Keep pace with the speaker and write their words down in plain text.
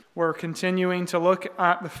We're continuing to look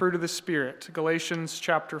at the fruit of the Spirit, Galatians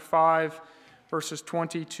chapter 5, verses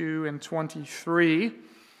 22 and 23.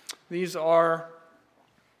 These are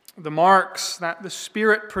the marks that the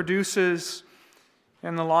Spirit produces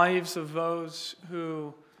in the lives of those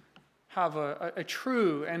who have a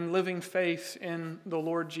true and living faith in the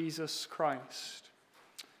Lord Jesus Christ.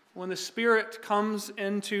 When the Spirit comes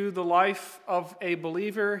into the life of a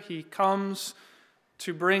believer, he comes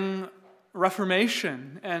to bring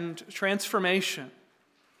reformation and transformation.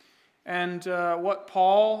 And what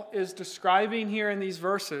Paul is describing here in these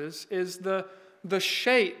verses is the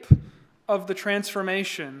shape of the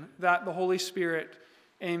transformation that the Holy Spirit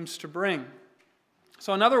aims to bring.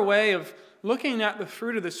 So another way of looking at the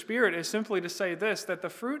fruit of the Spirit is simply to say this, that the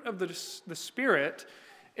fruit of the Spirit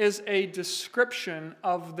is a description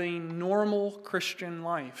of the normal Christian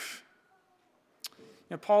life.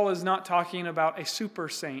 Now, Paul is not talking about a super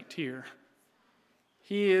saint here.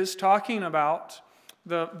 He is talking about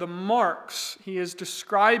the marks. He is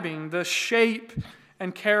describing the shape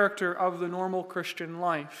and character of the normal Christian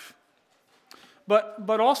life.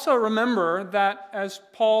 But also remember that as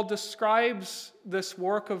Paul describes this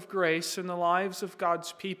work of grace in the lives of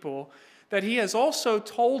God's people, that he has also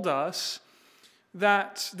told us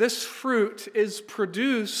that this fruit is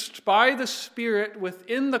produced by the Spirit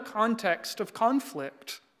within the context of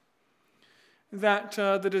conflict. That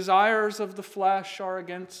the desires of the flesh are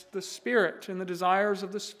against the Spirit, and the desires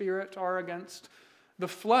of the Spirit are against the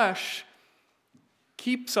flesh,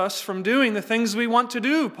 keeps us from doing the things we want to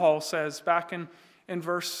do, Paul says back in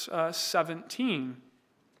verse 17.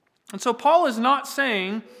 And so Paul is not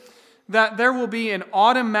saying that there will be an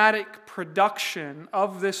automatic production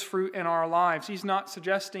of this fruit in our lives. He's not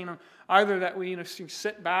suggesting either that we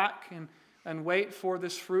sit back and wait for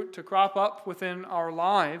this fruit to crop up within our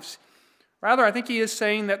lives. Rather, I think he is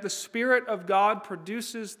saying that the Spirit of God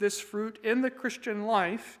produces this fruit in the Christian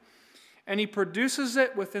life, and he produces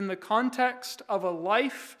it within the context of a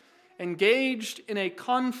life engaged in a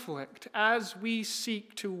conflict as we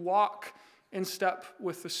seek to walk in step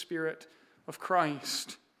with the Spirit of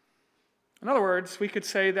Christ. In other words, we could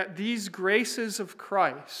say that these graces of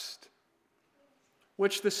Christ,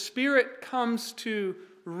 which the Spirit comes to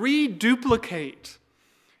reduplicate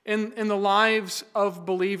in the lives of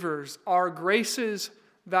believers, are graces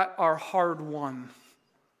that are hard-won.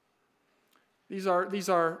 These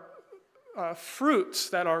are fruits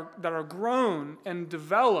that are grown and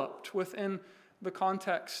developed within the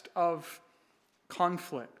context of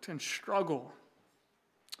conflict and struggle.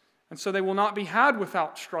 And so they will not be had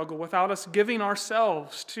without struggle, without us giving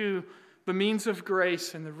ourselves to the means of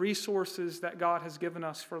grace and the resources that God has given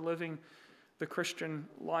us for living the Christian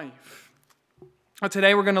life.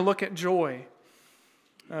 Today we're going to look at joy.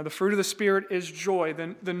 The fruit of the Spirit is joy.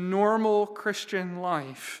 The normal Christian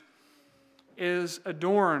life is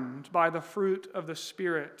adorned by the fruit of the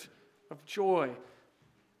Spirit of joy.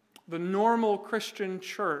 The normal Christian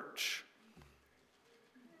church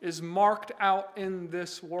is marked out in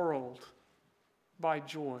this world by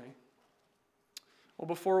joy. Well,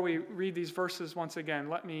 before we read these verses once again,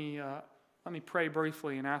 let me pray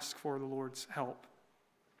briefly and ask for the Lord's help.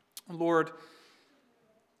 Lord,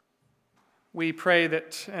 we pray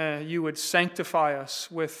that you would sanctify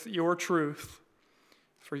us with your truth,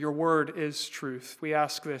 for your word is truth. We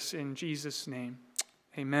ask this in Jesus' name.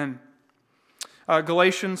 Amen.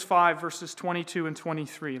 Galatians 5, verses 22 and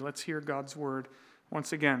 23. Let's hear God's word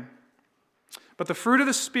once again. But the fruit of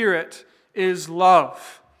the Spirit is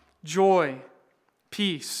love, joy,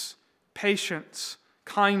 peace, patience,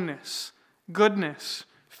 kindness, goodness,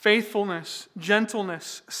 faithfulness,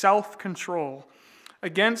 gentleness, self-control.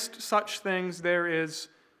 Against such things there is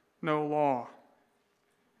no law.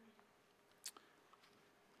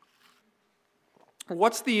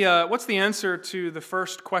 What's the answer to the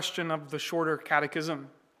first question of the shorter catechism?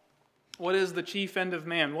 What is the chief end of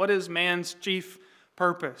man? What is man's chief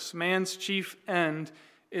purpose? Man's chief end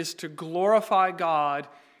is to glorify God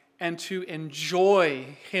and to enjoy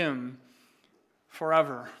Him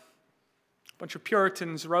forever. A bunch of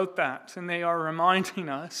Puritans wrote that, and they are reminding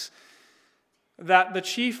us that the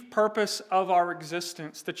chief purpose of our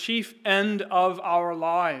existence, the chief end of our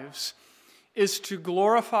lives, is to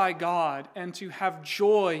glorify God and to have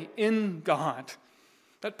joy in God.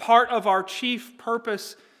 That part of our chief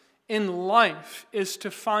purpose in life is to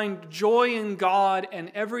find joy in God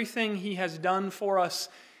and everything He has done for us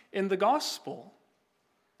in the gospel.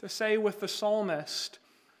 To say with the psalmist,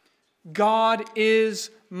 God is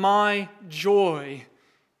my joy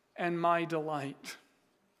and my delight.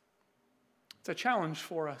 It's a challenge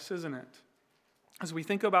for us, isn't it? As we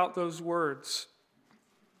think about those words,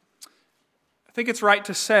 I think it's right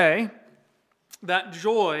to say that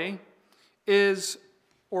joy is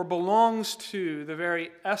or belongs to the very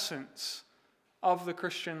essence of the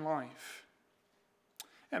Christian life.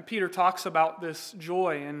 And Peter talks about this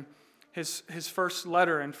joy in his first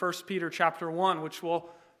letter in 1 Peter chapter 1, which we'll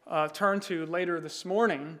turn to later this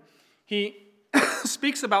morning. He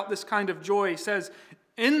speaks about this kind of joy. He says,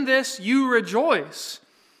 "In this you rejoice,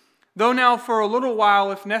 though now for a little while,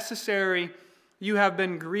 if necessary, you have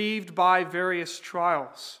been grieved by various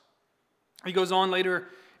trials." He goes on later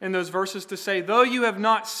in those verses to say, "Though you have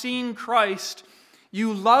not seen Christ,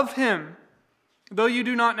 you love him. Though you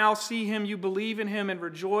do not now see him, you believe in him and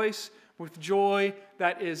rejoice with joy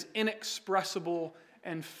that is inexpressible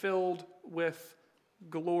and filled with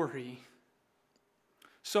glory."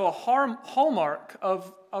 So a hallmark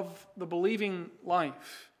of the believing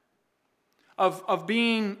life, of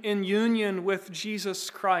being in union with Jesus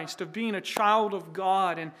Christ, of being a child of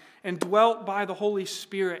God and dwelt by the Holy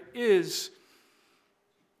Spirit, is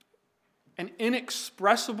an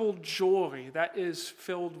inexpressible joy that is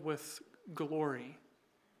filled with glory.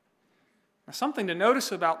 Now, something to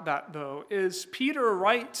notice about that, though, is Peter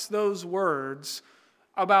writes those words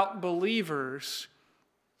about believers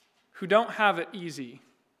who don't have it easy.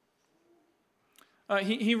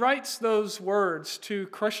 He writes those words to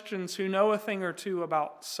Christians who know a thing or two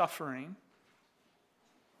about suffering.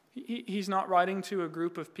 He's not writing to a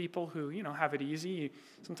group of people who, have it easy.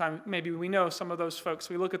 Sometimes maybe we know some of those folks.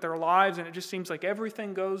 We look at their lives and it just seems like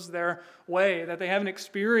everything goes their way, that they haven't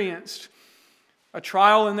experienced a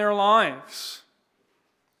trial in their lives.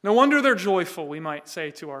 No wonder they're joyful, we might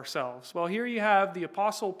say to ourselves. Well, here you have the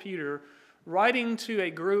Apostle Peter writing to a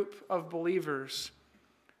group of believers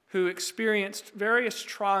who experienced various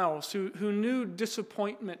trials, who knew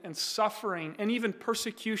disappointment and suffering and even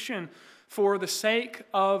persecution for the sake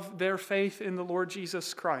of their faith in the Lord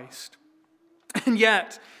Jesus Christ. And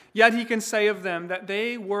yet he can say of them that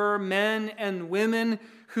they were men and women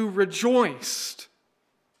who rejoiced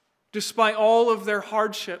despite all of their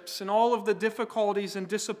hardships and all of the difficulties and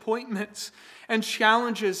disappointments and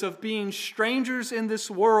challenges of being strangers in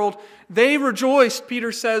this world. They rejoiced,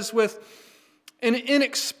 Peter says, with an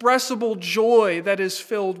inexpressible joy that is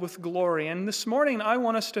filled with glory. And this morning I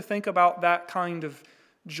want us to think about that kind of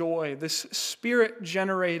joy, this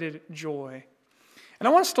Spirit-generated joy. And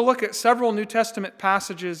I want us to look at several New Testament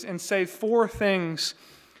passages and say 4 things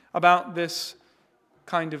about this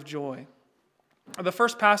kind of joy. The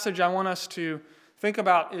first passage I want us to think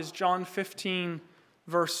about is John 15,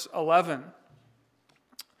 verse 11.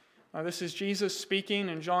 This is Jesus speaking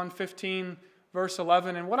in John 15, verse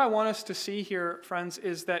 11. And what I want us to see here, friends,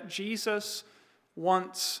 is that Jesus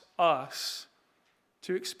wants us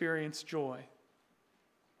to experience joy.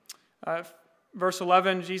 Verse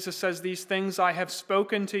 11, Jesus says, "These things I have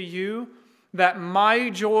spoken to you, that my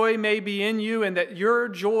joy may be in you and that your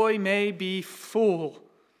joy may be full."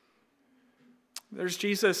 There's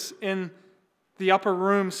Jesus in the upper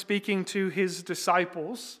room speaking to his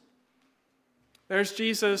disciples. There's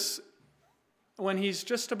Jesus when he's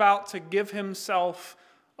just about to give himself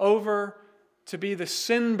over to be the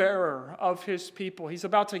sin bearer of his people. He's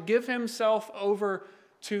about to give himself over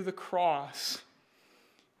to the cross.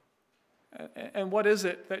 And what is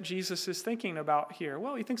it that Jesus is thinking about here?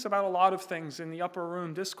 Well, he thinks about a lot of things in the upper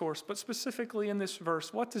room discourse, but specifically in this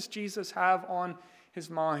verse, what does Jesus have on his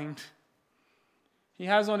mind? He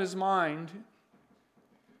has on his mind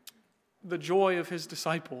the joy of his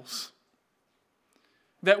disciples,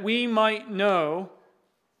 that we might know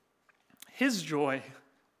his joy,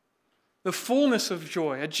 the fullness of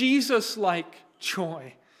joy, a Jesus-like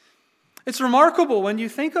joy. It's remarkable when you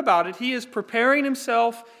think about it. He is preparing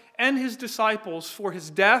himself and his disciples for his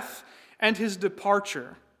death and his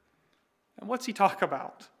departure. And what's he talk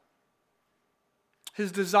about?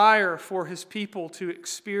 His desire for his people to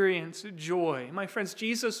experience joy. My friends,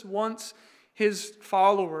 Jesus wants his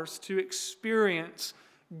followers to experience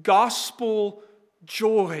gospel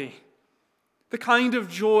joy, the kind of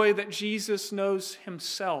joy that Jesus knows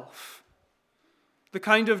himself, the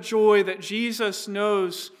kind of joy that Jesus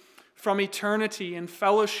knows from eternity and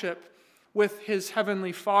fellowship with his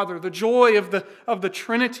heavenly Father, the joy of the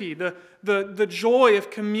Trinity, the joy of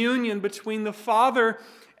communion between the Father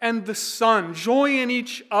and the Son, joy in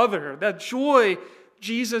each other, that joy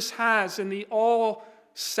Jesus has in the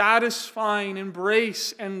all-satisfying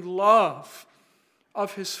embrace and love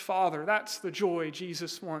of his Father. That's the joy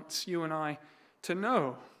Jesus wants you and I to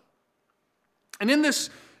know. And in this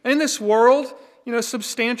world,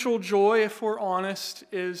 substantial joy, if we're honest,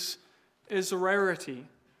 is a rarity.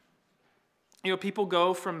 People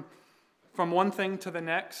go from one thing to the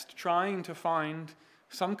next, trying to find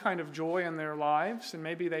some kind of joy in their lives, and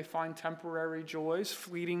maybe they find temporary joys,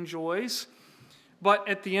 fleeting joys. But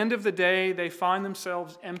at the end of the day, they find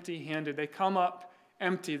themselves empty-handed. They come up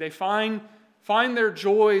empty. They find their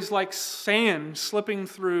joys like sand slipping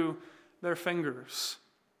through their fingers.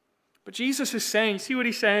 But Jesus is saying, see what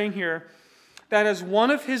he's saying here? That as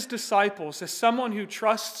one of his disciples, as someone who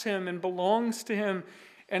trusts him and belongs to him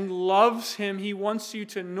and loves him, he wants you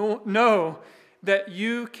to know that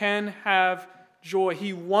you can have joy.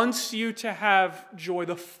 He wants you to have joy,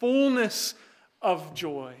 the fullness of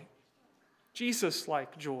joy.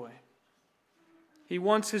 Jesus-like joy. He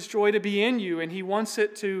wants his joy to be in you, and he wants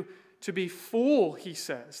it to be full, he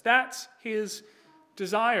says. That's his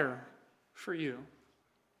desire for you.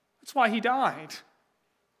 That's why he died.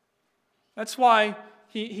 That's why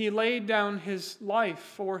he laid down his life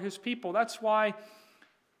for his people. That's why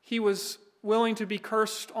he was willing to be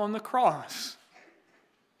cursed on the cross.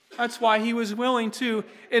 That's why he was willing to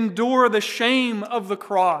endure the shame of the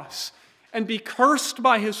cross and be cursed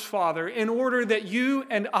by his Father in order that you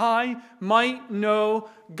and I might know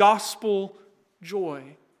gospel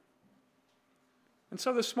joy. And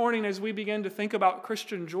so this morning, as we begin to think about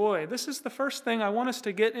Christian joy, this is the first thing I want us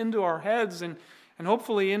to get into our heads and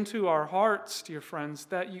hopefully into our hearts, dear friends,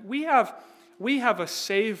 that we have a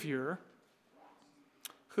Savior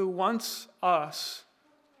who wants us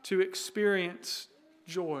to experience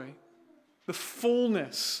joy, the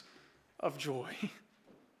fullness of joy.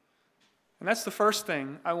 And that's the first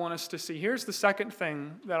thing I want us to see. Here's the second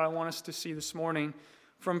thing that I want us to see this morning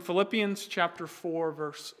from Philippians chapter 4,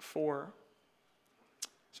 verse 4.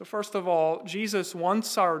 So first of all, Jesus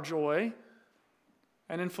wants our joy.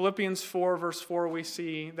 And in Philippians 4, verse 4, we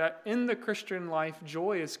see that in the Christian life,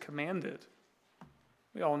 joy is commanded.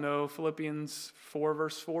 We all know Philippians 4,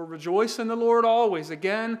 verse 4, rejoice in the Lord always.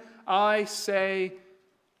 Again, I say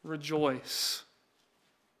rejoice.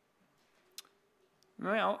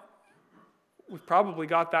 Well, we've probably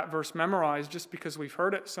got that verse memorized just because we've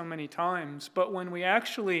heard it so many times. But when we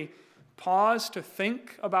actually pause to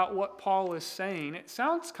think about what Paul is saying, it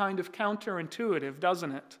sounds kind of counterintuitive,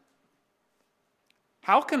 doesn't it?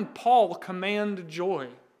 How can Paul command joy?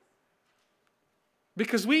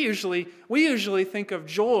 Because we usually think of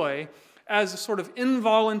joy as a sort of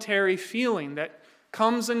involuntary feeling that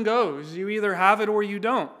comes and goes. You either have it or you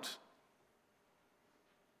don't.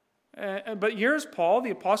 But here's Paul,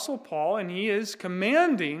 the Apostle Paul, and he is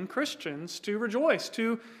commanding Christians to rejoice,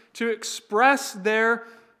 to express their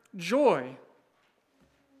joy. And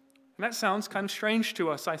that sounds kind of strange to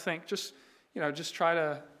us, I think. Just try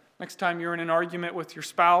to, next time you're in an argument with your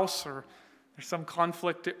spouse or there's some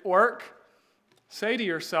conflict at work, say to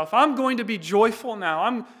yourself, I'm going to be joyful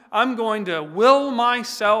now. I'm going to will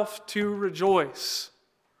myself to rejoice.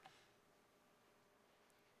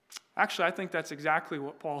 Actually, I think that's exactly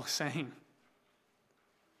what Paul is saying.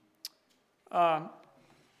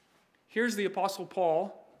 Here's the Apostle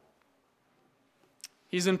Paul.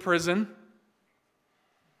 He's in prison,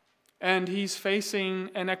 and he's facing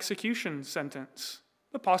an execution sentence,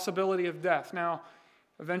 the possibility of death. Now,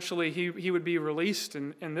 eventually he would be released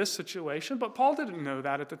in this situation, but Paul didn't know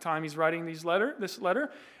that at the time he's writing this letter.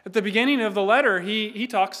 At the beginning of the letter, he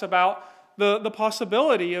talks about the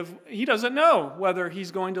possibility of, he doesn't know whether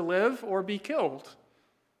he's going to live or be killed.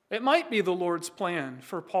 It might be the Lord's plan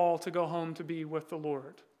for Paul to go home to be with the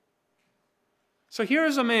Lord. So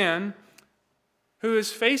here's a man who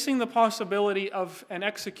is facing the possibility of an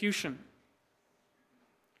execution,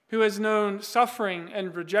 who has known suffering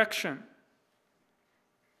and rejection.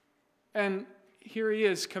 And here he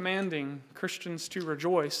is commanding Christians to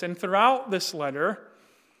rejoice. And throughout this letter,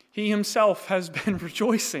 he himself has been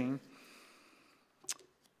rejoicing.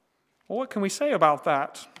 Well, what can we say about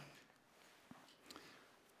that?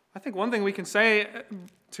 I think one thing we can say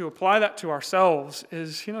to apply that to ourselves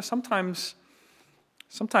is, sometimes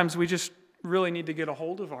we just really need to get a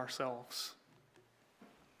hold of ourselves.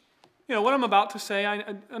 What I'm about to say,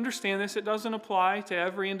 I understand this. It doesn't apply to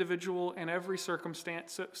every individual in every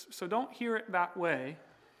circumstance, so don't hear it that way.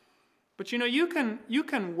 But you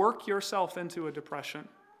can work yourself into a depression.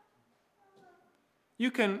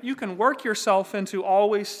 You can work yourself into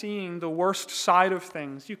always seeing the worst side of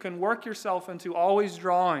things. You can work yourself into always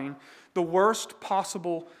drawing the worst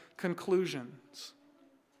possible conclusions.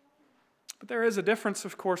 But there is a difference,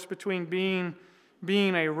 of course, between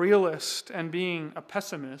being a realist and being a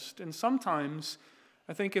pessimist. And sometimes,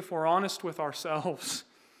 I think if we're honest with ourselves,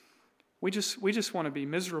 we just want to be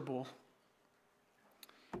miserable.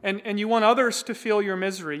 And you want others to feel your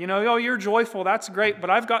misery. You're joyful, that's great, but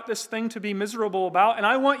I've got this thing to be miserable about, and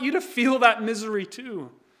I want you to feel that misery too.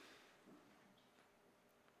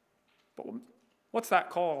 What's that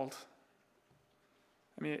called?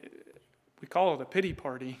 I mean, we call it a pity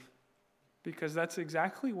party because that's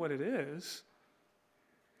exactly what it is.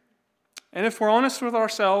 And if we're honest with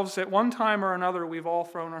ourselves, at one time or another, we've all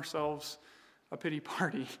thrown ourselves a pity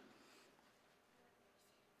party.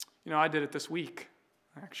 I did it this week,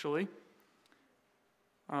 actually.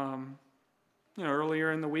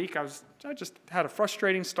 Earlier in the week, I just had a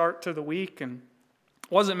frustrating start to the week and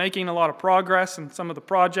wasn't making a lot of progress in some of the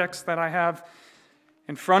projects that I have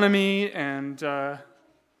in front of me, and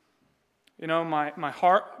my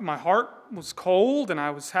heart was cold, and I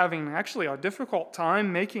was having actually a difficult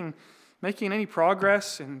time making any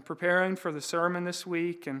progress in preparing for the sermon this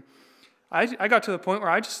week, and I got to the point where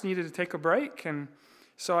I just needed to take a break, and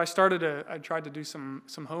so I tried to do some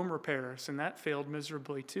home repairs, and that failed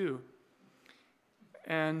miserably too.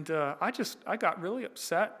 And I got really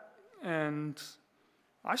upset, and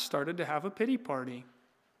I started to have a pity party.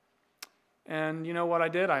 And you know what I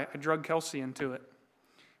did? I drug Kelsey into it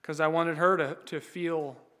because I wanted her to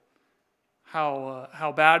feel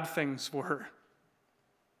how bad things were.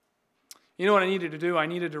 You know what I needed to do? I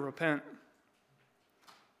needed to repent.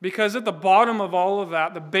 Because at the bottom of all of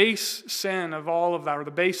that, the base sin of all of that, or the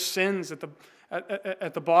base sins at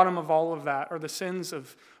the bottom of all of that, are the sins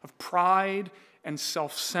of pride and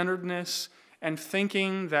self-centeredness and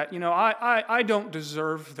thinking that, I don't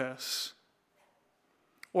deserve this.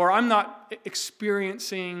 Or I'm not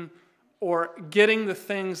experiencing or getting the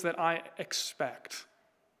things that I expect.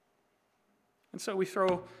 And so we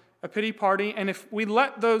throw a pity party, and if we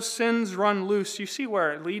let those sins run loose, you see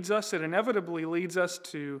where it leads us. It inevitably leads us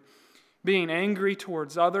to being angry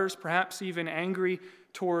towards others, perhaps even angry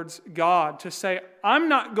towards God, to say, I'm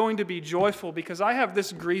not going to be joyful because I have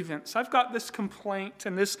this grievance. I've got this complaint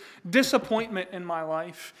and this disappointment in my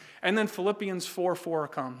life. And then Philippians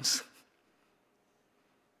 4:4 comes.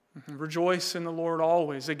 Rejoice in the Lord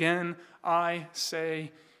always. Again, I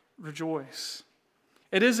say rejoice.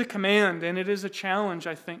 It is a command and it is a challenge,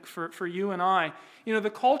 I think, for you and I. The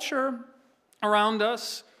culture around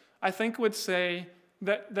us, I think, would say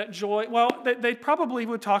that joy, they probably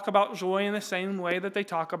would talk about joy in the same way that they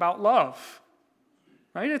talk about love.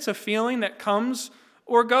 Right? It's a feeling that comes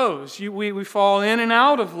or goes. We fall in and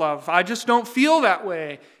out of love. I just don't feel that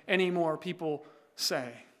way anymore, people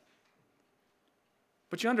say.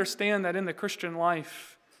 But you understand that in the Christian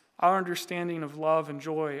life, our understanding of love and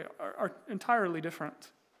joy are entirely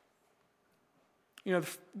different.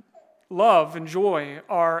 Love and joy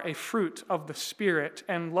are a fruit of the Spirit,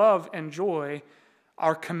 and love and joy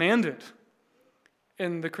are commanded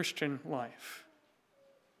in the Christian life.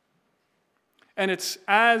 And it's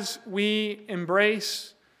as we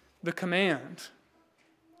embrace the command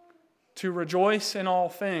to rejoice in all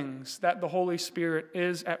things that the Holy Spirit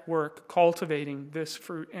is at work cultivating this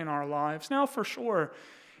fruit in our lives. Now, for sure,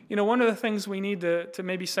 one of the things we need to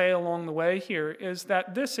maybe say along the way here is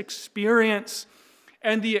that this experience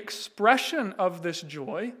and the expression of this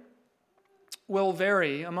joy will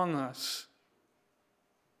vary among us.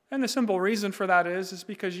 And the simple reason for that is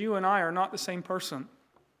because you and I are not the same person.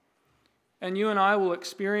 And you and I will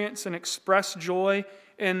experience and express joy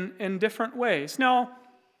in different ways. Now,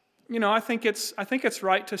 I think it's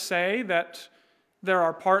right to say that there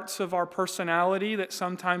are parts of our personality that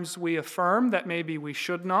sometimes we affirm that maybe we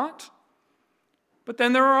should not. But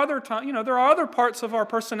then there are other parts of our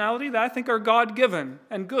personality that I think are God-given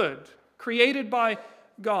and good, created by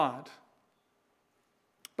God.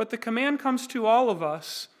 But the command comes to all of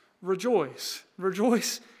us, rejoice.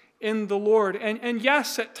 Rejoice in the Lord. And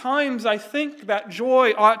yes, at times I think that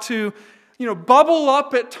joy ought to, bubble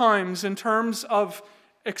up at times in terms of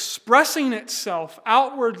expressing itself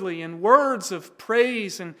outwardly in words of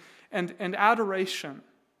praise and adoration.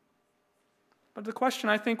 But the question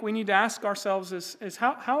I think we need to ask ourselves is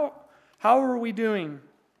how are we doing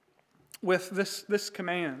with this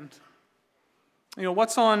command?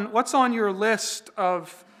 What's on your list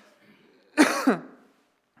of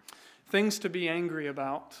things to be angry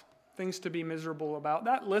about, things to be miserable about?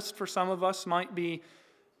 That list for some of us might be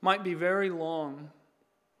very long.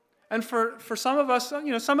 And for some of us,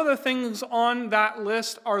 some of the things on that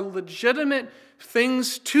list are legitimate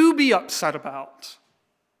things to be upset about.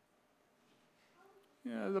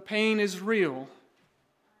 The pain is real.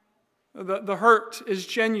 The hurt is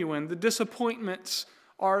genuine. The disappointments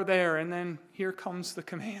are there. And then here comes the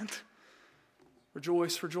command.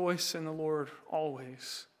 Rejoice, rejoice in the Lord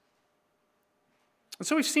always. And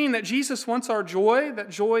so we've seen that Jesus wants our joy, that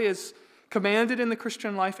joy is commanded in the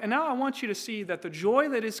Christian life. And now I want you to see that the joy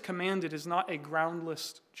that is commanded is not a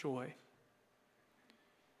groundless joy.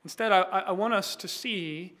 Instead, I want us to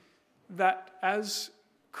see that as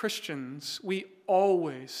Christians, we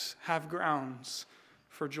always have grounds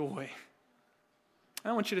for joy.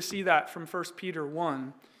 I want you to see that from 1 Peter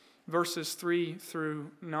 1, verses 3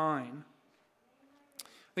 through 9.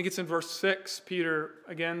 I think it's in verse 6, Peter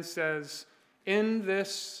again says, "In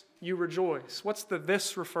this you rejoice." What's the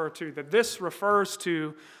this refer to? The this refers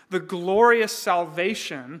to the glorious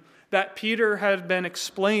salvation that Peter had been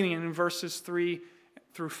explaining in verses 3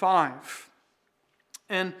 through 5.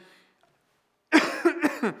 And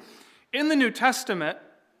in the New Testament,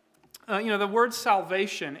 the word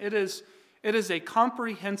salvation, it is a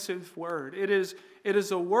comprehensive word. It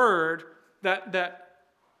is a word that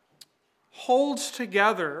holds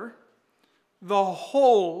together the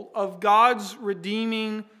whole of God's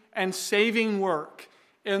redeeming and saving work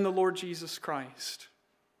in the Lord Jesus Christ.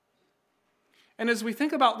 And as we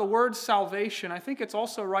think about the word salvation, I think it's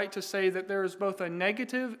also right to say that there is both a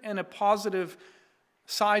negative and a positive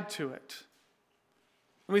side to it.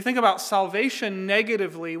 When we think about salvation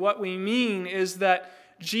negatively, what we mean is that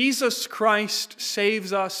Jesus Christ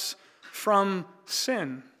saves us from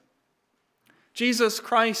sin. Jesus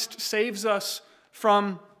Christ saves us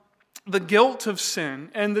from the guilt of sin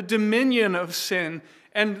and the dominion of sin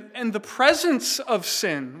and the presence of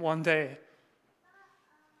sin one day.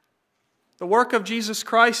 The work of Jesus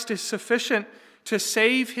Christ is sufficient to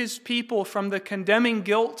save his people from the condemning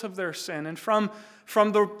guilt of their sin and from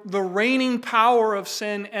the reigning power of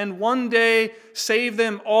sin, and one day save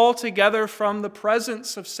them altogether from the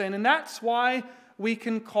presence of sin. And that's why we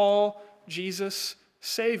can call Jesus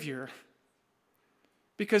Savior.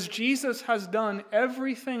 Because Jesus has done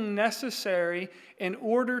everything necessary in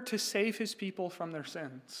order to save his people from their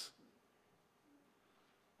sins.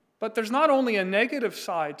 But there's not only a negative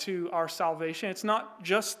side to our salvation. It's not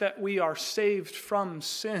just that we are saved from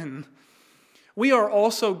sin. We are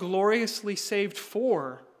also gloriously saved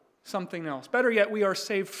for something else. Better yet, we are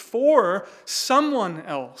saved for someone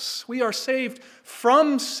else. We are saved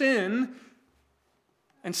from sin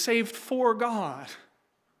and saved for God.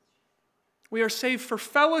 We are saved for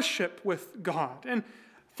fellowship with God. And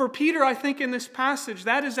for Peter, I think in this passage,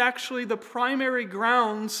 that is actually the primary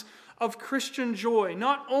grounds of Christian joy.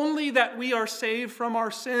 Not only that we are saved from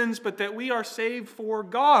our sins, but that we are saved for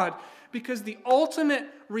God. Because the ultimate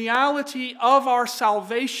reality of our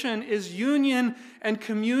salvation is union and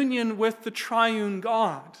communion with the triune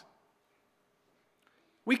God.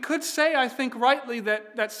 We could say, I think rightly,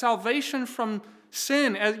 that salvation from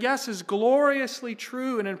sin, as gloriously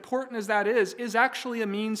true and important as that is actually a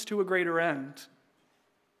means to a greater end.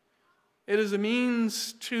 It is a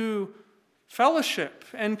means to fellowship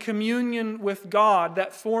and communion with God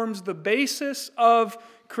that forms the basis of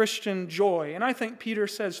Christian joy. And I think Peter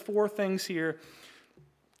says 4 things here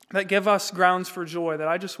that give us grounds for joy that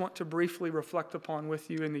I just want to briefly reflect upon with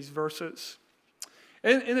you in these verses.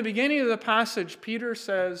 In the beginning of the passage, Peter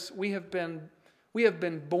says, we have been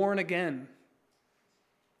born again.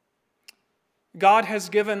 God has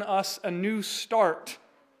given us a new start.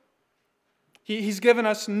 He's given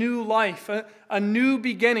us new life, a new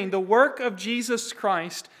beginning. The work of Jesus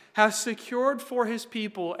Christ has secured for his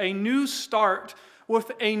people a new start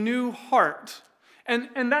with a new heart.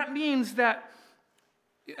 And that means that,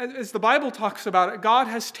 as the Bible talks about it, God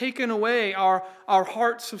has taken away our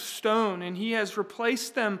hearts of stone and he has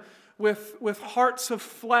replaced them with hearts of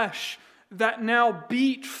flesh that now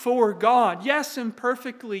beat for God. Yes,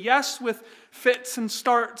 imperfectly. Yes, with fits and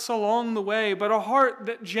starts along the way, but a heart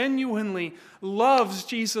that genuinely loves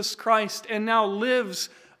Jesus Christ and now lives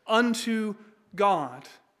unto God.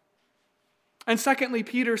 And secondly,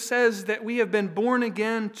 Peter says that we have been born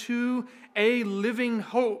again to a living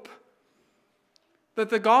hope. That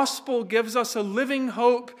the gospel gives us a living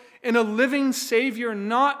hope in a living Savior,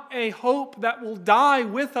 not a hope that will die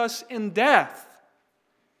with us in death.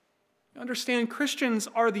 Understand, Christians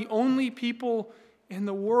are the only people in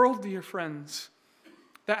the world, dear friends,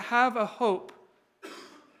 that have a hope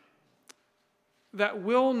that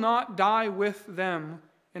will not die with them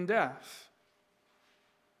in death.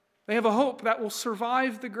 They have a hope that will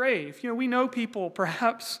survive the grave. We know people,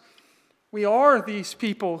 perhaps we are these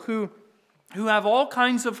people who have all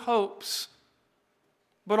kinds of hopes,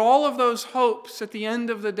 but all of those hopes at the end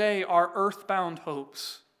of the day are earthbound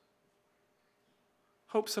hopes.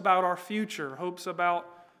 Hopes about our future, hopes about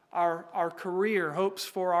our career, hopes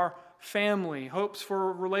for our family, hopes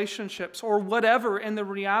for relationships, or whatever. And the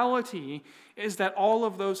reality is that all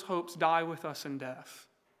of those hopes die with us in death.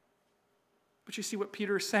 But you see what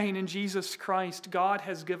Peter is saying, in Jesus Christ, God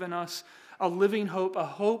has given us a living hope, a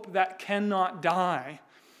hope that cannot die,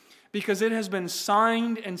 because it has been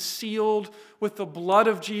signed and sealed with the blood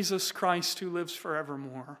of Jesus Christ who lives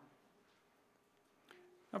forevermore.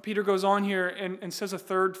 Now, Peter goes on here and says a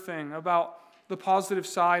third thing about the positive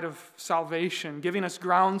side of salvation, giving us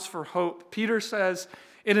grounds for hope. Peter says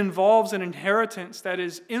it involves an inheritance that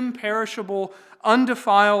is imperishable,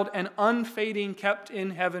 undefiled, and unfading, kept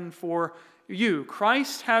in heaven for you.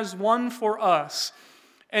 Christ has won for us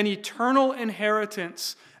an eternal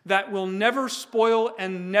inheritance that will never spoil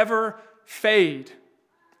and never fade.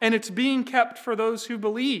 And it's being kept for those who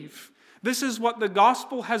believe. This is what the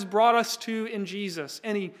gospel has brought us to in Jesus,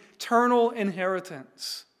 an eternal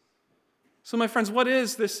inheritance. So, my friends, what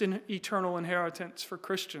is this eternal inheritance for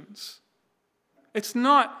Christians? It's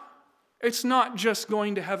not just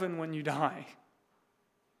going to heaven when you die.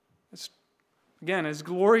 It's, again, as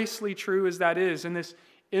gloriously true as that is, in this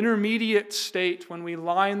intermediate state when we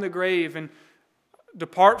lie in the grave and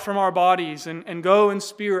depart from our bodies and go in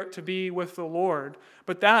spirit to be with the Lord.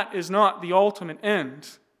 But that is not the ultimate end.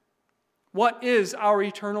 What is our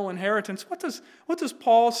eternal inheritance? What does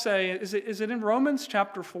Paul say? Is it in Romans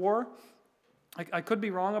chapter 4? I could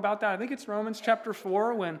be wrong about that. I think it's Romans chapter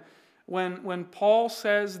 4 when Paul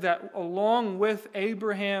says that along with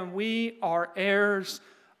Abraham, we are heirs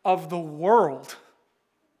of the world.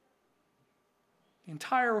 The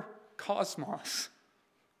entire cosmos.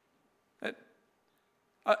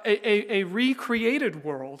 A recreated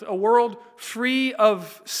world, a world free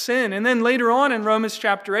of sin. And then later on in Romans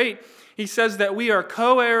chapter 8, he says that we are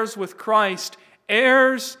co-heirs with Christ,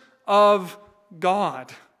 heirs of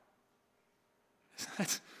God.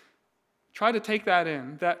 Try to take that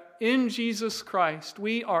in, that in Jesus Christ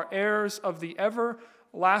we are heirs of the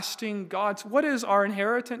everlasting God. What is our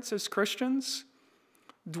inheritance as Christians?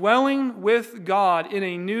 Dwelling with God in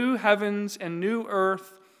a new heavens and new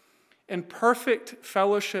earth, in perfect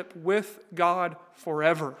fellowship with God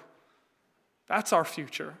forever. That's our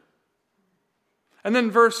future. And then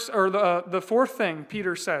the fourth thing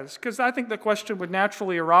Peter says, because I think the question would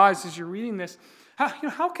naturally arise as you're reading this,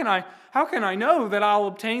 how can I know that I'll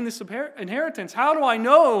obtain this inheritance? How do I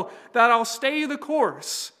know that I'll stay the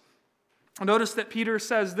course? Notice that Peter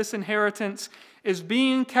says this inheritance is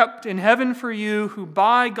being kept in heaven for you who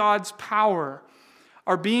by God's power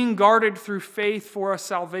are being guarded through faith for a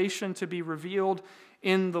salvation to be revealed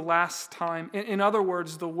in the last time. In other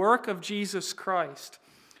words, the work of Jesus Christ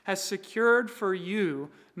has secured for you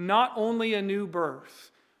not only a new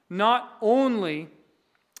birth, not only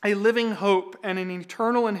a living hope and an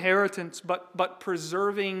eternal inheritance, but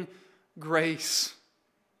preserving grace.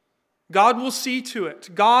 God will see to it.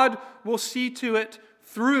 God will see to it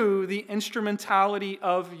through the instrumentality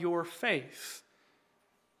of your faith.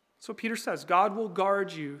 So Peter says, God will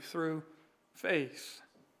guard you through faith.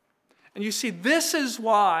 And you see, this is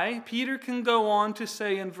why Peter can go on to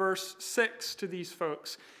say in verse 6 to these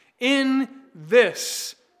folks, in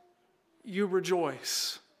this you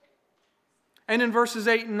rejoice. And in verses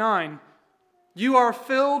 8 and 9, you are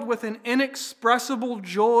filled with an inexpressible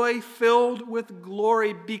joy, filled with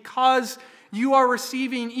glory, because you are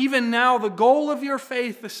receiving even now the goal of your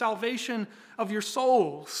faith, the salvation of your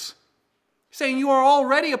souls. Saying you are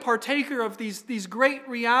already a partaker of these great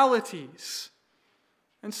realities.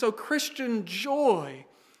 And so Christian joy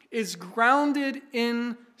is grounded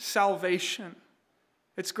in salvation.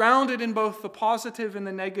 It's grounded in both the positive and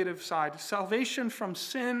the negative side. Salvation from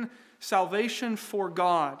sin, salvation for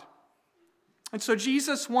God. And so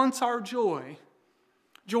Jesus wants our joy.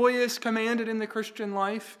 Joy is commanded in the Christian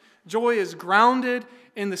life. Joy is grounded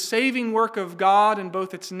in the saving work of God in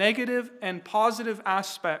both its negative and positive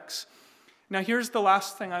aspects. Now, here's the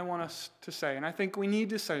last thing I want us to say, and I think we need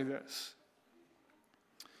to say this.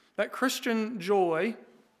 That Christian joy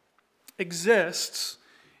exists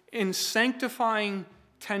in sanctifying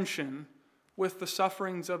tension with the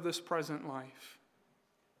sufferings of this present life.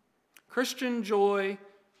 Christian joy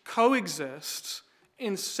coexists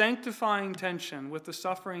in sanctifying tension with the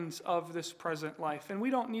sufferings of this present life. And we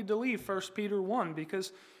don't need to leave 1 Peter 1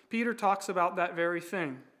 because Peter talks about that very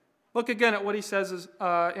thing. Look again at what he says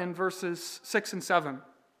in verses 6 and 7.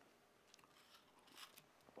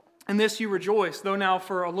 In this you rejoice, though now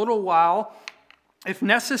for a little while, if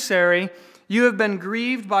necessary, you have been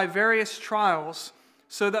grieved by various trials,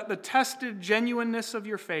 so that the tested genuineness of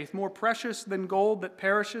your faith, more precious than gold that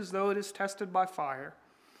perishes though it is tested by fire,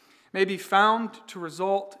 may be found to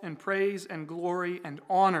result in praise and glory and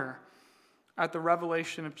honor at the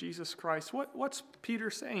revelation of Jesus Christ. What's Peter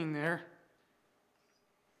saying there?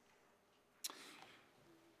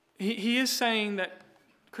 He is saying that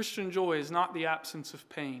Christian joy is not the absence of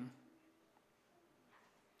pain.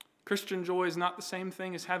 Christian joy is not the same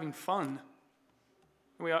thing as having fun.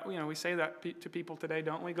 We say that to people today,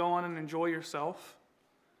 don't we? Go on and enjoy yourself.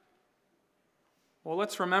 Well,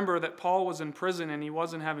 let's remember that Paul was in prison and he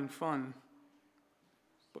wasn't having fun.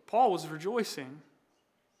 But Paul was rejoicing.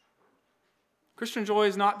 Christian joy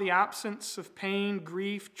is not the absence of pain,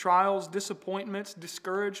 grief, trials, disappointments,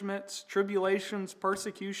 discouragements, tribulations,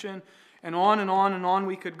 persecution, and on and on and on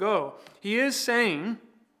we could go. He is saying,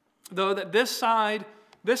 though, that this side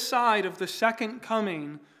of the second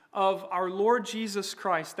coming of our Lord Jesus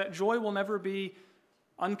Christ, that joy will never be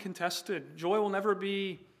uncontested. Joy will never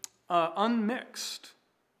be unmixed.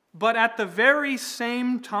 But at the very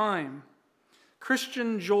same time,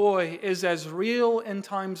 Christian joy is as real in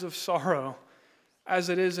times of sorrow as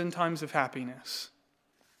it is in times of happiness.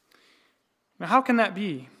 Now, how can that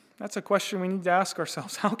be? That's a question we need to ask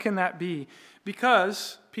ourselves. How can that be?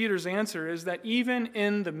 Because Peter's answer is that even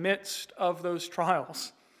in the midst of those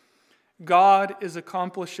trials, God is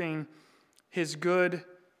accomplishing His good,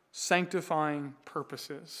 sanctifying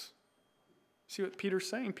purposes. See what Peter's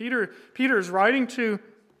saying? Peter is writing to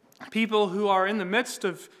people who are in the midst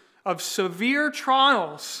of severe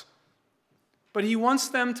trials, but he wants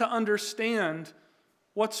them to understand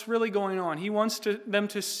what's really going on. He wants them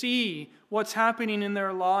to see what's happening in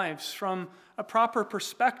their lives from a proper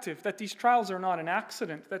perspective, that these trials are not an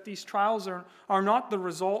accident, that these trials are not the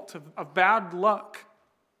result of bad luck,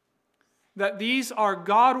 that these are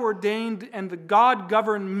God-ordained and the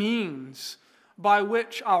God-governed means by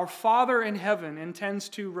which our Father in heaven intends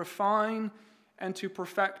to refine and to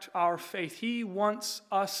perfect our faith. He wants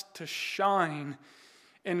us to shine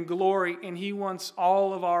in glory, and He wants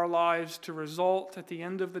all of our lives to result at the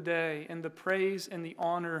end of the day in the praise and the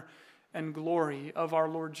honor and glory of our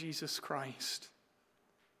Lord Jesus Christ.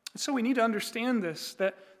 So we need to understand this,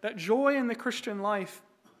 that joy in the Christian life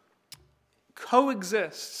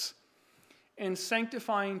coexists in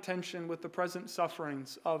sanctifying tension with the present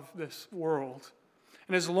sufferings of this world.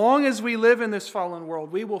 And as long as we live in this fallen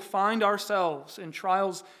world, we will find ourselves in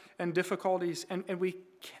trials and difficulties, and we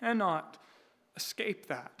cannot escape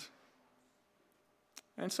that.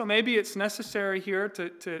 And so maybe it's necessary here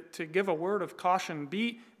to give a word of caution.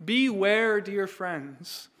 Beware, dear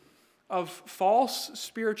friends, of false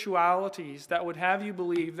spiritualities that would have you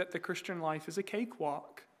believe that the Christian life is a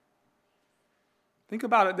cakewalk. Think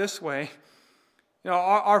about it this way.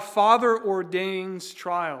 Our Father ordains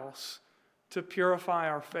trials to purify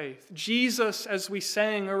our faith. Jesus, as we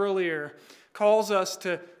sang earlier, calls us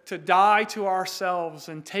to die to ourselves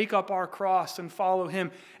and take up our cross and follow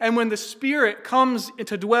Him. And when the Spirit comes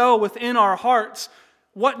to dwell within our hearts,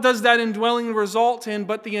 what does that indwelling result in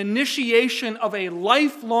but the initiation of a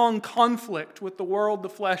lifelong conflict with the world, the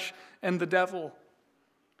flesh, and the devil?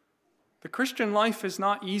 The Christian life is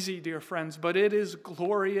not easy, dear friends, but it is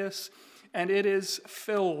glorious and it is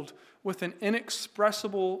filled with an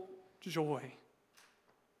inexpressible joy.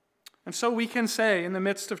 And so we can say in the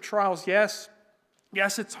midst of trials, yes,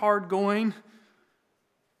 it's hard going,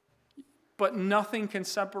 but nothing can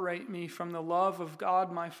separate me from the love of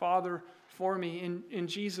God, my Father, for me in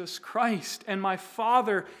Jesus Christ. And my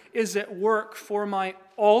Father is at work for my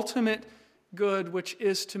ultimate good, which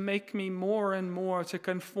is to make me more and more, to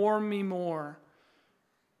conform me more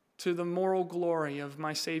to the moral glory of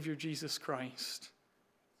my Savior Jesus Christ.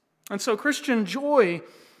 And so Christian joy,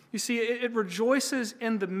 you see, it rejoices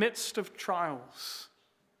in the midst of trials.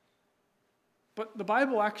 But the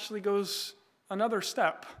Bible actually goes another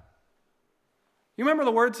step. You remember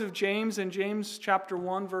the words of James in James chapter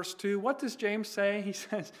 1, verse 2? What does James say? He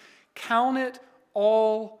says, "Count it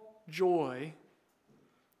all joy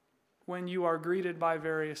when you are greeted by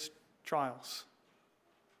various trials."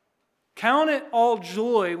 Count it all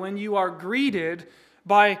joy when you are greeted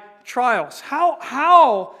by trials.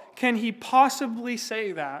 How can he possibly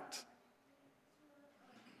say that?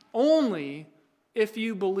 Only if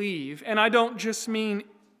you believe, and I don't just mean,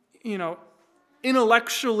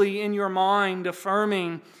 intellectually in your mind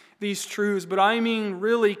affirming these truths, but I mean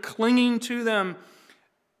really clinging to them,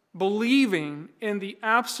 believing in the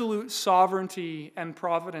absolute sovereignty and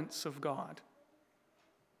providence of God.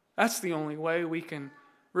 That's the only way we can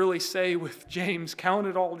really say with James, count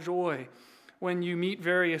it all joy when you meet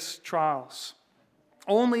various trials.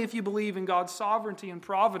 Only if you believe in God's sovereignty and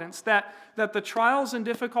providence, that the trials and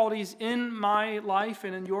difficulties in my life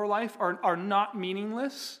and in your life are not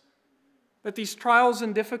meaningless, that these trials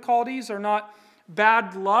and difficulties are not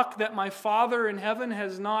bad luck, that my Father in heaven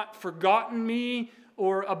has not forgotten me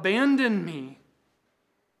or abandoned me.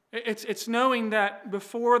 It's knowing that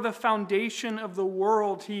before the foundation of the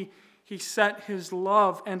world, He set His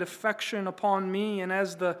love and affection upon me, and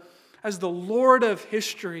as the Lord of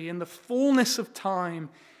history, in the fullness of time,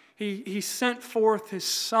 He sent forth His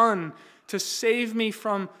Son to save me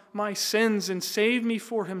from my sins and save me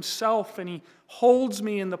for himself. And he holds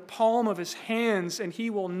me in the palm of his hands, and he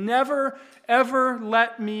will never, ever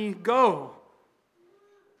let me go.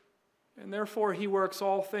 And therefore he works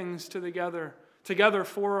all things together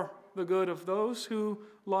for the good of those who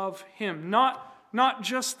love him. Not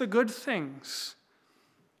just the good things,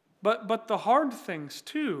 but the hard things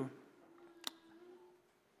too.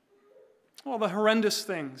 Well, the horrendous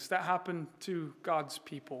things that happen to God's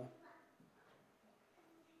people.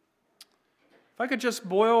 If I could just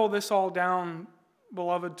boil this all down,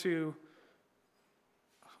 beloved, to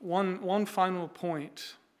one final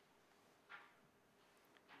point.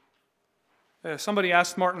 Somebody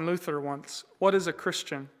asked Martin Luther once, "What is a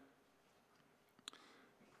Christian?"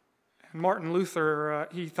 And Martin Luther,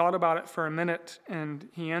 he thought about it for a minute, and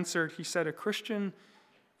he answered, he said, "A Christian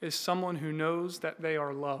is someone who knows that they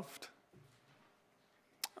are loved."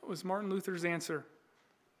 That was Martin Luther's answer.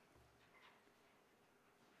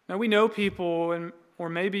 Now we know people, or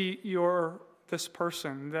maybe you're this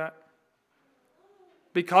person, that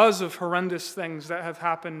because of horrendous things that have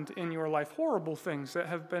happened in your life, horrible things that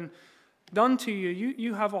have been done to you,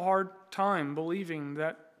 you have a hard time believing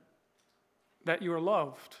that you are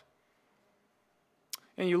loved.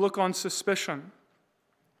 And you look on suspicion,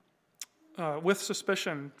 with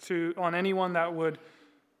suspicion on anyone that would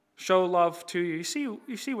show love to you.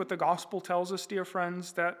 You see what the gospel tells us, dear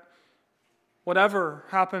friends, that whatever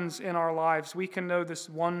happens in our lives, we can know this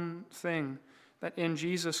one thing, that in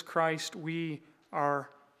Jesus Christ we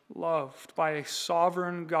are loved by a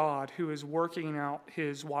sovereign God who is working out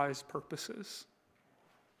his wise purposes.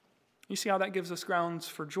 You see how that gives us grounds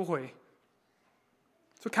for joy.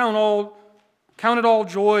 So count it all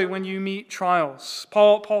joy when you meet trials.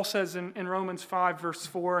 Paul says in Romans 5, verse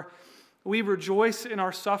 4, "We rejoice in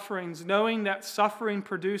our sufferings, knowing that suffering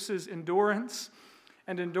produces endurance,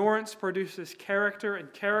 and endurance produces character,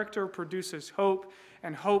 and character produces hope,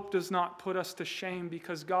 and hope does not put us to shame,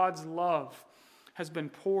 because God's love has been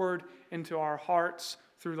poured into our hearts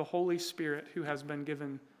through the Holy Spirit who has been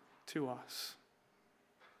given to us."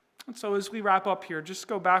 And so as we wrap up here, just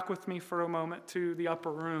go back with me for a moment to the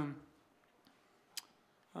upper room.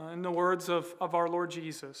 In the words of our Lord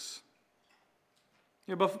Jesus.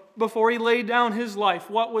 Before he laid down his life,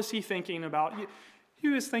 what was he thinking about? He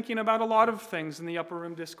was thinking about a lot of things in the upper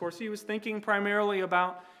room discourse. He was thinking primarily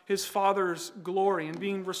about his Father's glory and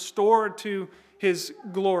being restored to his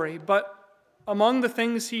glory. But among the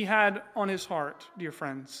things he had on his heart, dear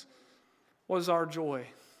friends, was our joy.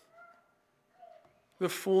 The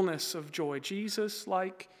fullness of joy.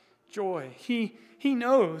 Jesus-like joy. He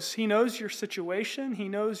knows your situation. He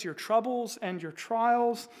knows your troubles and your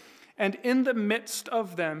trials. And in the midst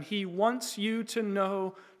of them, he wants you to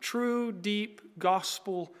know true, deep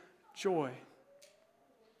gospel joy.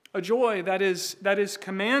 A joy that is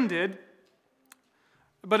commanded,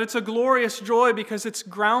 but it's a glorious joy because it's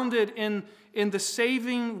grounded in the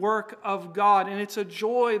saving work of God. And it's a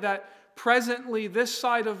joy that presently, this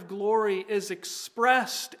side of glory, is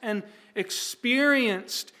expressed and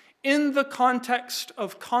experienced in the context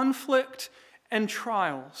of conflict and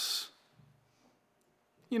trials.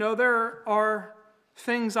 There are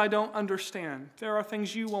things I don't understand. There are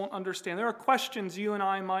things you won't understand. There are questions you and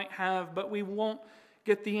I might have, but we won't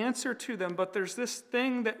get the answer to them. But there's this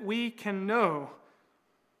thing that we can know,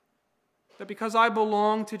 that because I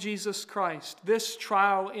belong to Jesus Christ, this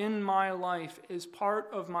trial in my life is part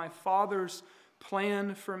of my Father's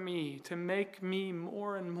plan for me to make me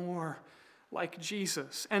more and more like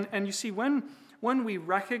Jesus. And you see, when we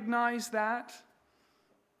recognize that,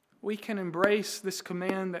 we can embrace this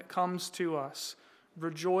command that comes to us.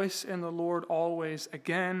 Rejoice in the Lord always.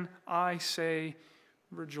 Again, I say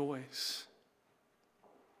rejoice.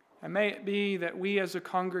 And may it be that we as a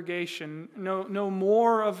congregation know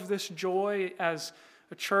more of this joy as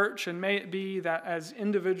a church, and may it be that as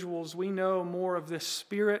individuals we know more of this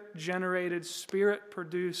Spirit-generated,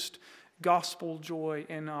 Spirit-produced gospel joy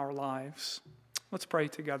in our lives. Let's pray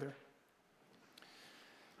together.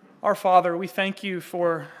 Our Father, we thank you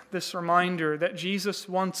for this reminder that Jesus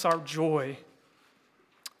wants our joy,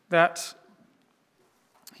 that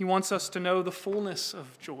he wants us to know the fullness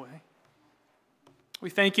of joy.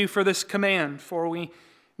 We thank you for this command, for we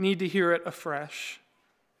need to hear it afresh.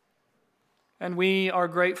 And we are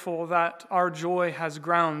grateful that our joy has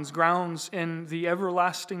grounds in the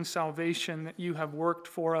everlasting salvation that you have worked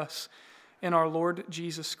for us in our Lord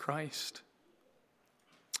Jesus Christ.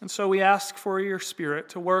 And so we ask for your Spirit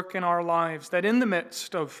to work in our lives, that in the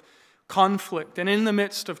midst of conflict and in the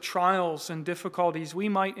midst of trials and difficulties, we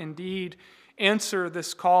might indeed answer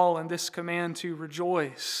this call and this command to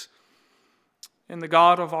rejoice in the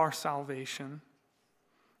God of our salvation.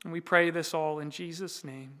 And we pray this all in Jesus'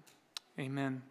 name. Amen.